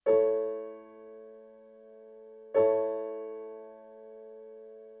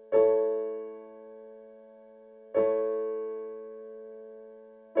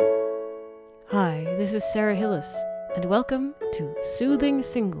this is Sarah Hillis, and welcome to Soothing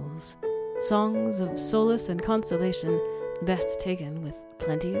Singles, songs of solace and consolation, best taken with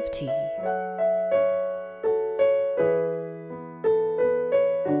plenty of tea.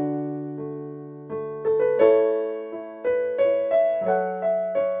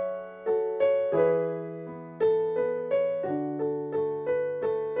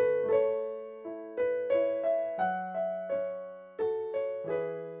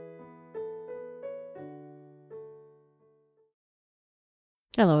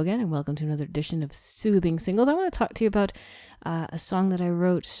 Hello again, and welcome to another edition of Soothing Singles. I want to talk to you about a song that I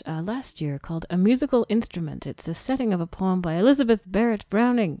wrote last year called A Musical Instrument. It's a setting of a poem by Elizabeth Barrett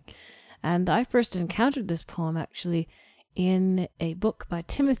Browning. And I first encountered this poem actually in a book by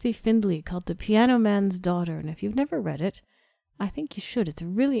Timothy Findley called The Piano Man's Daughter. And if you've never read it, I think you should. It's a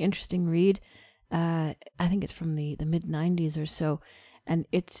really interesting read. I think it's from the mid-90s or so. And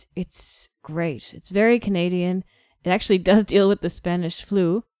it's great. It's very Canadian. It actually does deal with the Spanish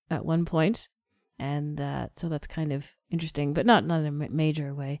flu at one point, and so that's kind of interesting, but not in a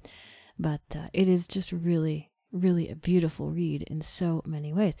major way. But it is just really, really a beautiful read in so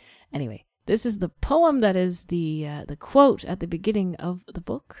many ways. Anyway, this is the poem that is the quote at the beginning of the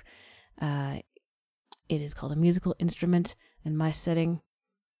book. It is called A Musical Instrument, and my setting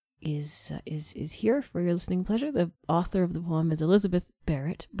is here for your listening pleasure. The author of the poem is Elizabeth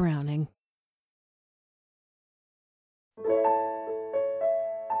Barrett Browning.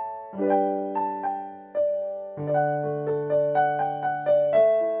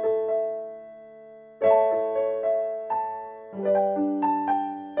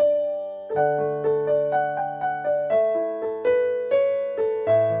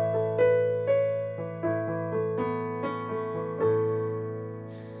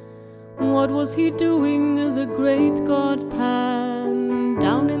 What was he doing, the great god Pan,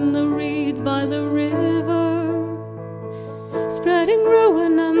 down in the reeds by the river, spreading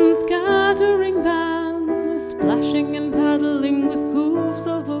ruin and scattering ban, splashing and paddling with hooves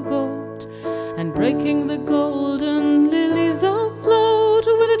of a goat, and breaking the golden lilies afloat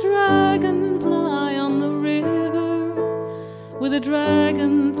with a dragonfly on the river, with a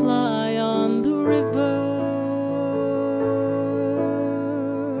dragonfly on the river.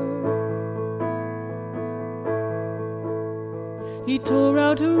 He tore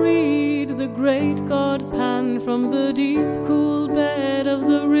out a reed, the great god Pan, from the deep cool bed of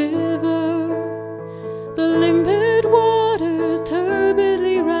the river. The limpid waters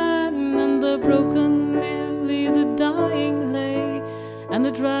turbidly ran, and the broken lilies a dying lay, and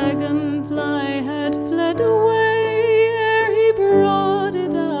the dragonfly had fled away ere he brought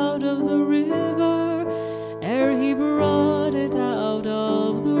it out of the river, ere he brought it out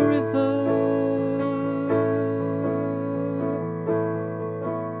of the river.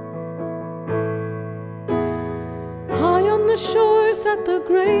 On the shore sat the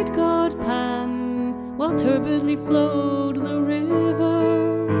great god Pan, while turbidly flowed the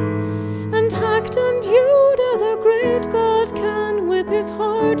river, and hacked and hewed as a great god can with his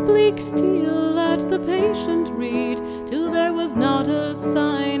hard bleak steel at the patient reed, till there was not a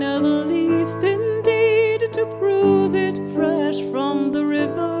sign of a leaf indeed, to prove it fresh from the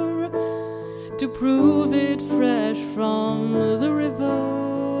river, to prove it fresh from the river.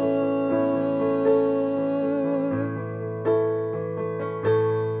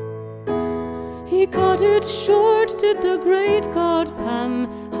 He cut it short, did the great god Pan,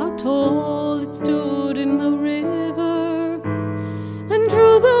 how tall it stood in the river, and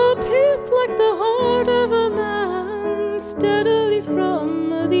drew the pith like the heart of a man steadily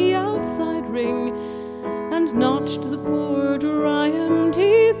from the outside ring, and notched the poor dry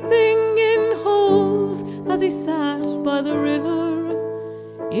empty thing in holes as he sat by the river,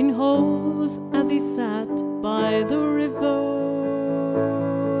 in holes as he sat by the river.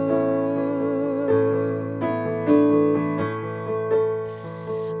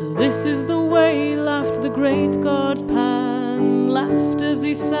 This is the way, laughed the great god Pan, laughed as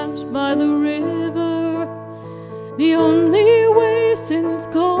he sat by the river, the only way since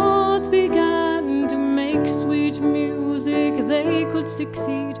gods began to make sweet music they could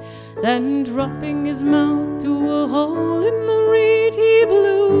succeed. Then dropping his mouth to a hole in the reed, he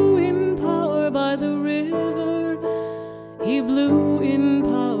blew in power by the river, he blew in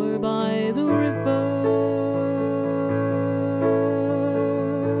power by the river.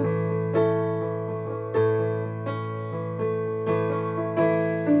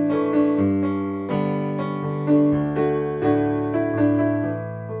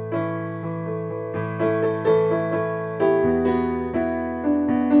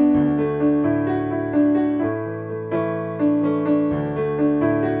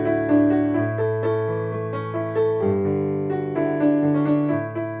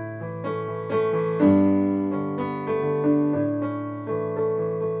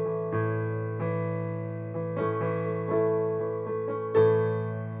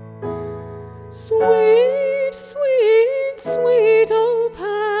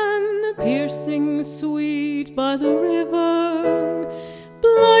 sweet by the river.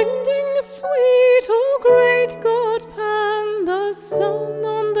 Blinding sweet, oh great God Pan, the sun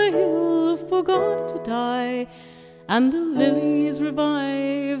on the hill forgot to die, and the lilies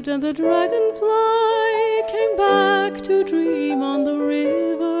revived, and the dragonfly came back to dream on the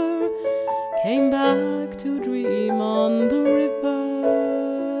river, came back to dream on the river.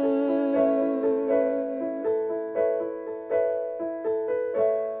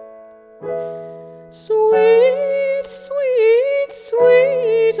 Sweet, sweet,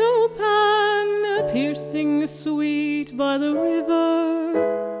 sweet, oh Pan, piercing sweet by the river.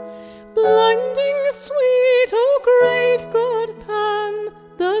 Blinding sweet, oh great God Pan,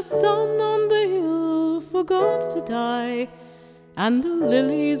 the sun on the hill forgot to die, and the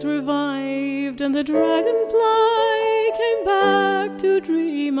lilies revived, and the dragonfly came back to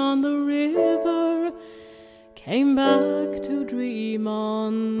dream on the river, came back to dream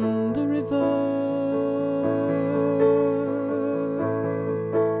on the river.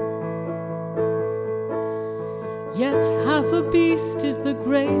 Yet half a beast is the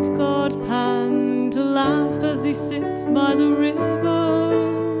great God Pan, to laugh as he sits by the river,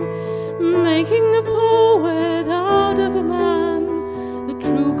 making a poet out of a man, the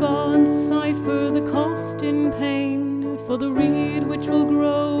true God's cipher, the cost in pain, for the reed which will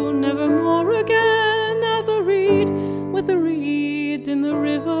grow never more again, as a reed with the reeds in the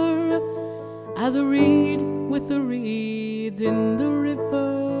river, as a reed with the reeds in the river.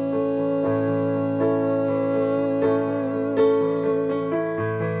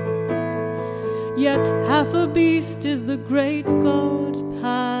 Yet half a beast is the great God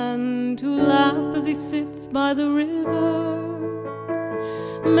Pan, to laugh as he sits by the river,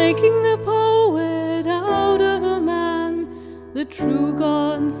 making a poet out of a man, the true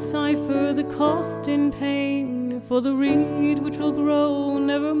God's cipher, the cost in pain, for the reed which will grow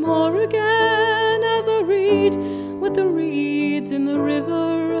never more again, as a reed with the reeds in the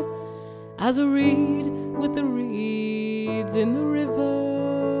river, as a reed with the reeds in the river.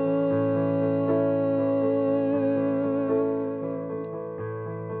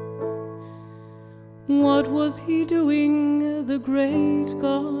 What was he doing, the great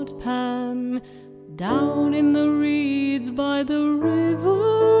God Pan, down in the reeds by the river?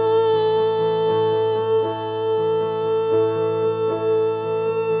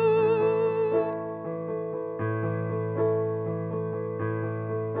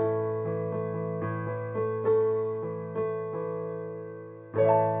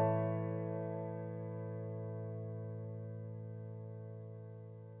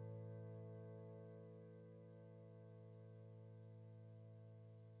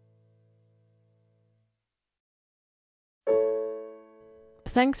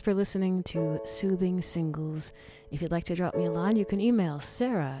 Thanks for listening to Soothing Singles. If you'd like to drop me a line, you can email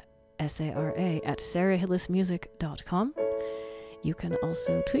Sarah, S-A-R-A, at sarahhillismusic.com. You can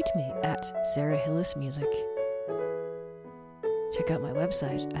also tweet me at sarahhillismusic. Check out my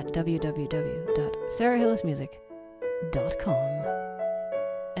website at www.sarahhillismusic.com.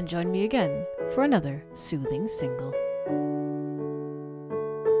 And join me again for another Soothing Single.